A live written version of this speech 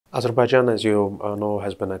Azerbaijan, as you know,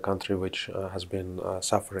 has been a country which has been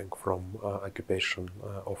suffering from occupation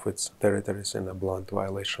of its territories in a blunt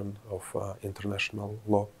violation of international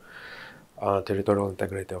law. Territorial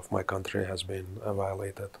integrity of my country has been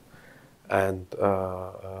violated, and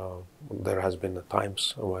there has been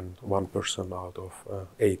times when one person out of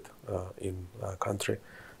 8 in a country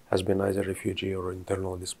has been either refugee or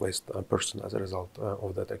internally displaced person as a result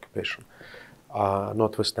of that occupation.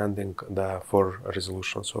 Notwithstanding the 4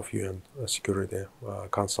 resolutions of UN Security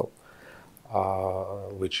Council,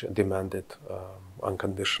 which demanded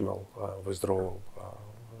unconditional withdrawal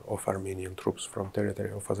of Armenian troops from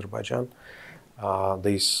territory of Azerbaijan,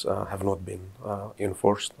 these have not been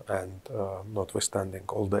enforced, and notwithstanding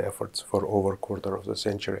all the efforts for over a quarter of the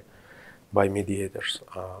century by mediators,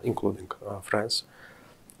 including France,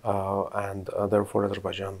 and therefore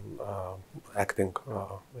Azerbaijan, acting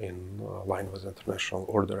in line with international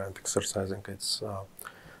order and exercising its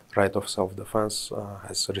right of self-defense,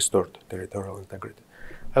 has restored territorial integrity.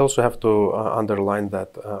 I also have to underline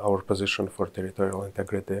that our position for territorial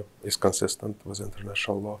integrity is consistent with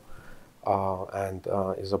international law and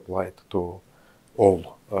is applied to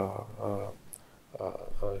all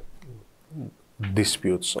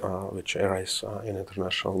disputes which arise in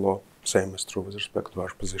international law. Same is true with respect to our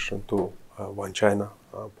position to One China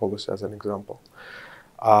policy, as an example.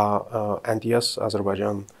 And yes,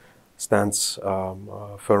 Azerbaijan stands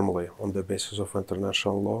firmly on the basis of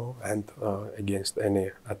international law and against any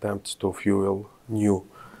attempts to fuel new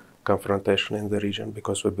confrontation in the region,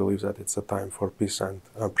 because we believe that it's a time for peace and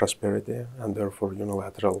prosperity, and therefore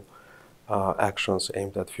unilateral actions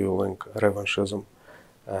aimed at fueling revanchism,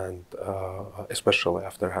 and especially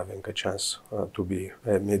after having a chance to be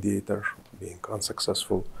a mediator, being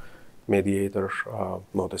unsuccessful mediator,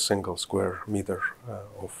 not a single square meter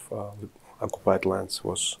of occupied lands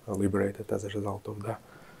was liberated as a result of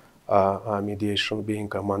the mediation. Being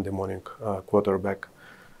a Monday morning quarterback,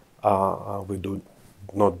 we do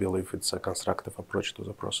not believe it's a constructive approach to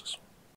the process.